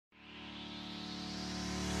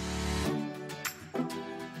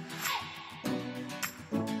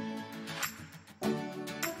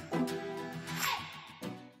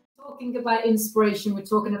talking about inspiration, we're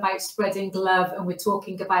talking about spreading love, and we're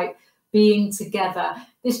talking about being together.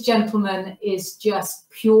 This gentleman is just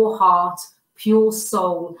pure heart, pure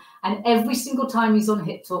soul. And every single time he's on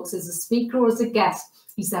Hip Talks as a speaker or as a guest,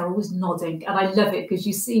 he's there always nodding. And I love it because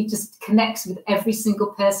you see, he just connects with every single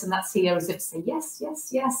person that's here as if to say, yes, yes,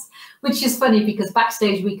 yes, which is funny because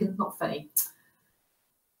backstage we can, not funny,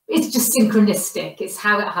 it's just synchronistic. It's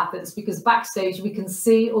how it happens because backstage we can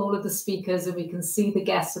see all of the speakers and we can see the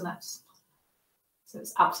guests, and that's, so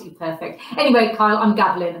it's absolutely perfect. Anyway, Kyle, I'm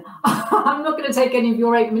gabbling. I'm not going to take any of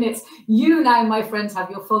your 8 minutes. You now, my friends,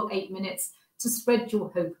 have your full 8 minutes to spread your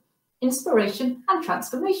hope, inspiration, and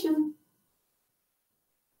transformation.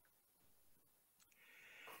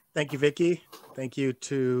 Thank you, Vikki. Thank you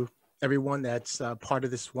to everyone that's part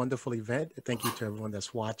of this wonderful event. Thank you to everyone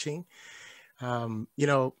that's watching. You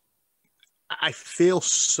know, I feel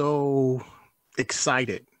so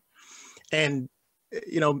excited. And,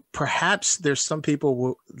 you know, perhaps there's some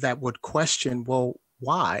people that would question, well,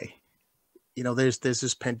 why? You know, there's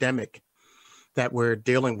this pandemic that we're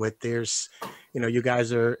dealing with. There's, you know, you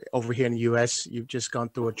guys are over here in the US, you've just gone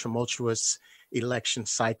through a tumultuous election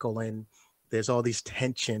cycle, and there's all these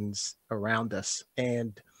tensions around us.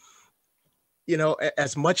 And, you know,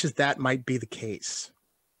 as much as that might be the case,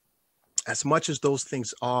 as much as those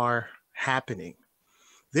things are happening,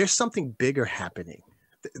 there's something bigger happening.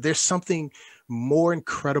 There's something more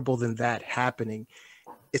incredible than that happening.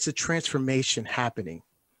 It's a transformation happening.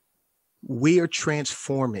 We are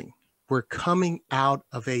transforming. We're coming out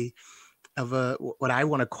of what I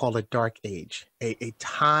want to call a dark age, a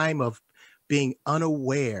time of being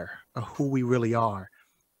unaware of who we really are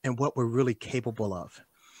and what we're really capable of.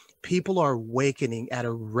 People are awakening at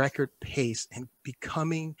a record pace and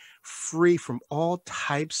becoming free from all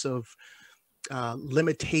types of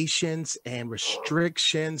limitations and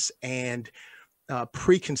restrictions and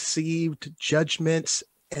preconceived judgments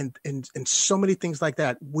and so many things like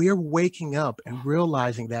that. We're waking up and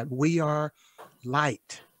realizing that we are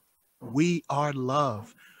light. We are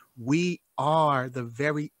love. We are the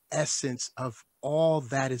very essence of all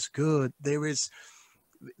that is good. There's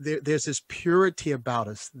this purity about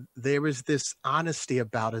us. There is this honesty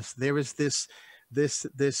about us. There is this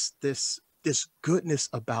goodness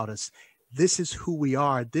about us. This is who we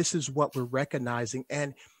are. This is what we're recognizing.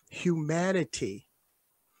 And humanity,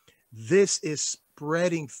 this is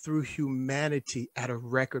spreading through humanity at a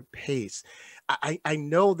record pace. I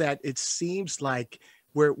know that it seems like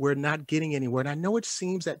we're not getting anywhere. And I know it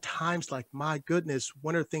seems at times like, my goodness,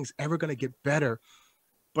 when are things ever going to get better?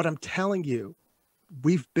 But I'm telling you,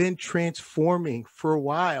 we've been transforming for a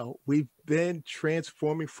while. We've been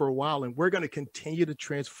transforming for a while, and we're going to continue to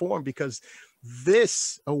transform because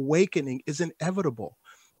this awakening is inevitable.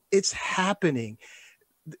 It's happening.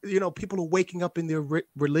 You know, people are waking up in their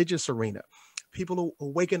religious arena. People are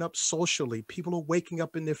waking up socially. People are waking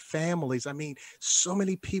up in their families. I mean, so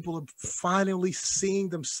many people are finally seeing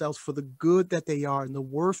themselves for the good that they are and the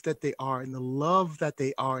worth that they are and the love that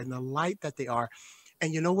they are and the light that they are.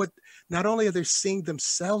 And you know what? Not only are they seeing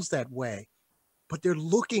themselves that way, but they're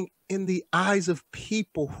looking in the eyes of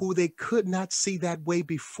people who they could not see that way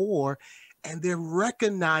before. And they're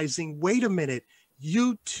recognizing, wait a minute,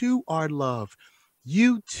 you too are love.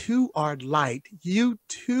 You too are light. You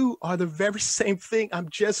too are the very same thing I'm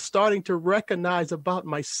just starting to recognize about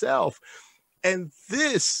myself. And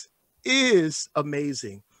this is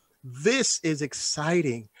amazing. This is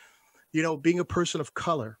exciting. You know, being a person of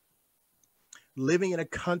color, living in a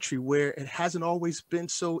country where it hasn't always been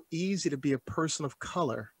so easy to be a person of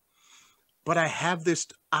color. But I have this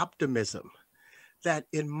optimism that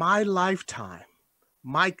in my lifetime,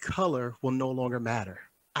 my color will no longer matter.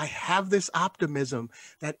 I have this optimism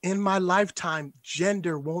that in my lifetime,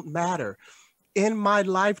 gender won't matter. In my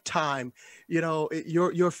lifetime, you know,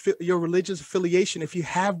 your religious affiliation, if you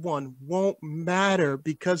have one, won't matter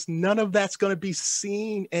because none of that's going to be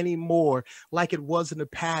seen anymore like it was in the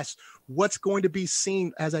past. What's going to be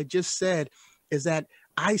seen, as I just said, is that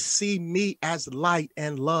I see me as light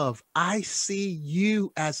and love. I see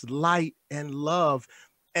you as light and love.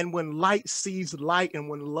 And when light sees light and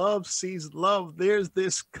when love sees love, there's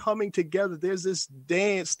this coming together. There's this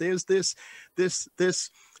dance. There's this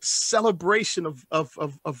celebration of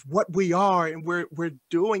what we are. And we're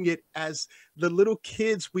doing it as the little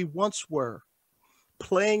kids we once were,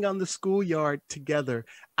 playing on the schoolyard together,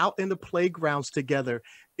 out in the playgrounds together,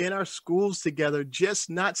 in our schools together, just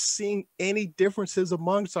not seeing any differences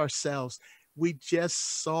amongst ourselves. We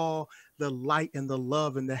just saw the light and the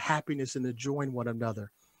love and the happiness and the joy in one another.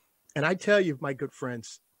 And I tell you, my good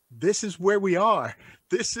friends, This is where we are.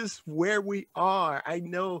 This is where we are. I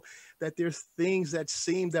know that there's things that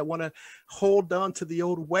seem that want to hold on to the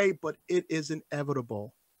old way, but it is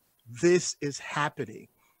inevitable. This is happening,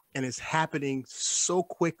 and it's happening so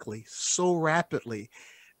quickly, so rapidly.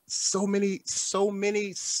 So many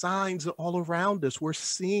signs are all around us. We're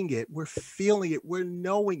seeing it, we're feeling it, we're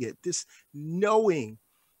knowing it. This knowing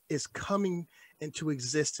is coming into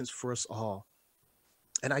existence for us all.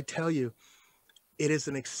 And I tell you, it is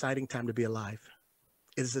an exciting time to be alive.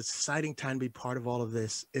 It is an exciting time to be part of all of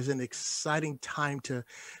this. It is an exciting time to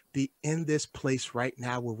be in this place right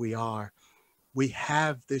now where we are. We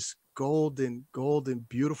have this golden,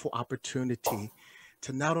 beautiful opportunity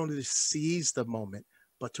to not only seize the moment,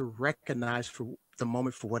 but to recognize for the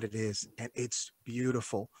moment for what it is. And it's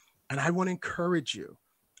beautiful. And I want to encourage you.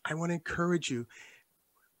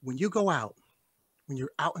 When you go out, when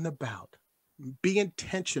you're out and about, be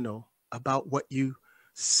intentional about what you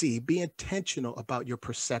see. Be intentional about your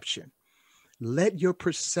perception. Let your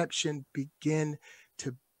perception begin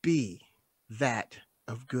to be that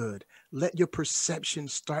of good. Let your perception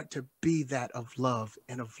start to be that of love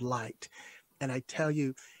and of light. And I tell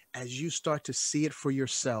you, as you start to see it for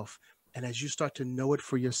yourself, and as you start to know it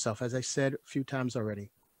for yourself, as I said a few times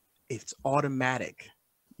already, it's automatic.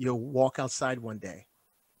 You'll walk outside one day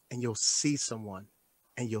and you'll see someone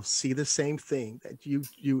and you'll see the same thing that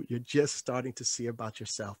you're just starting to see about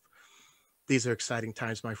yourself. These are exciting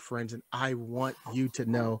times, my friends. And I want you to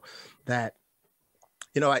know that,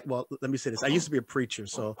 well, let me say this. I used to be a preacher.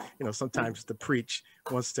 So, sometimes the preach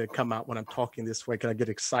wants to come out when I'm talking this way, because I get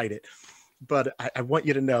excited. But I want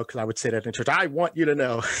you to know, because I would say that in church, I want you to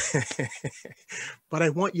know, but I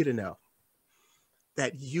want you to know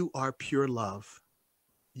that you are pure love.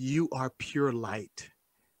 You are pure light.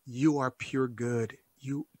 You are pure good.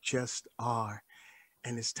 You just are.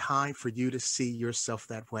 And it's time for you to see yourself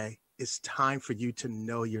that way. It's time for you to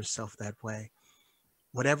know yourself that way.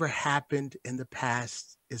 Whatever happened in the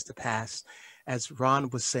past is the past. As Ron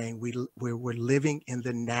was saying, we're living in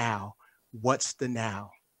the now. What's the now?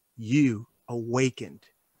 You awakened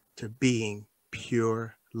to being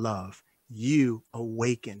pure love. You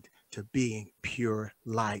awakened to being pure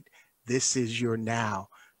light. This is your now.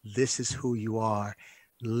 This is who you are.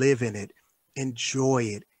 Live in it. Enjoy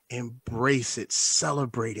it. Embrace it.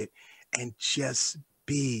 Celebrate it. And just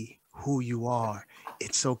be who you are.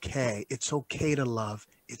 It's okay. It's okay to love.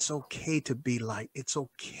 It's okay to be light. It's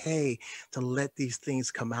okay to let these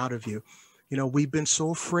things come out of you. We've been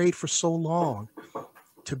so afraid for so long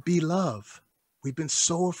to be love. We've been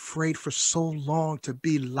so afraid for so long to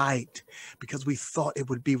be light because we thought it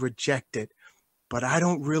would be rejected. But I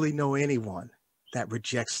don't really know anyone that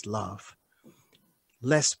rejects love.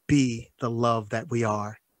 Let's be the love that we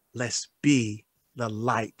are. Let's be the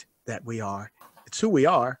light that we are. It's who we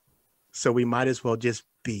are, so we might as well just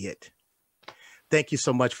be it. Thank you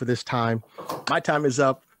so much for this time. My time is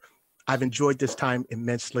up. I've enjoyed this time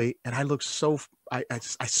immensely, and I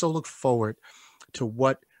so look forward to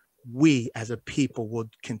what we as a people will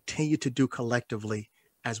continue to do collectively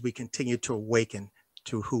as we continue to awaken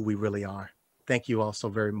to who we really are. Thank you all so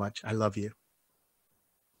very much. I love you.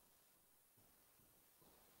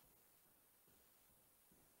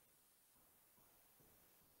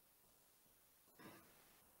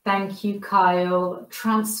 Thank you, Kyle.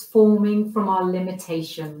 Transforming from our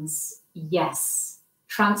limitations. Yes,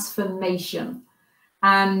 transformation.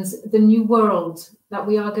 And the new world that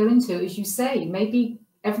we are going to, as you say, maybe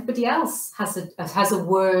everybody else has a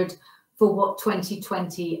word for what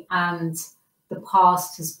 2020 and the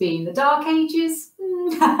past has been. The dark ages?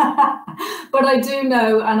 But I do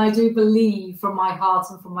know and I do believe from my heart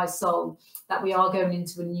and from my soul that we are going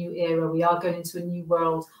into a new era. We are going into a new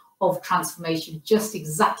world of transformation, just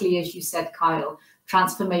exactly as you said, Kyle.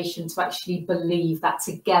 Transformation to actually believe that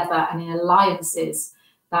together and in alliances,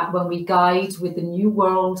 that when we guide with the new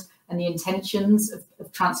world and the intentions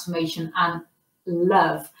of transformation and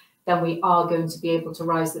love, then we are going to be able to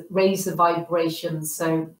raise the vibrations.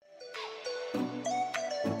 So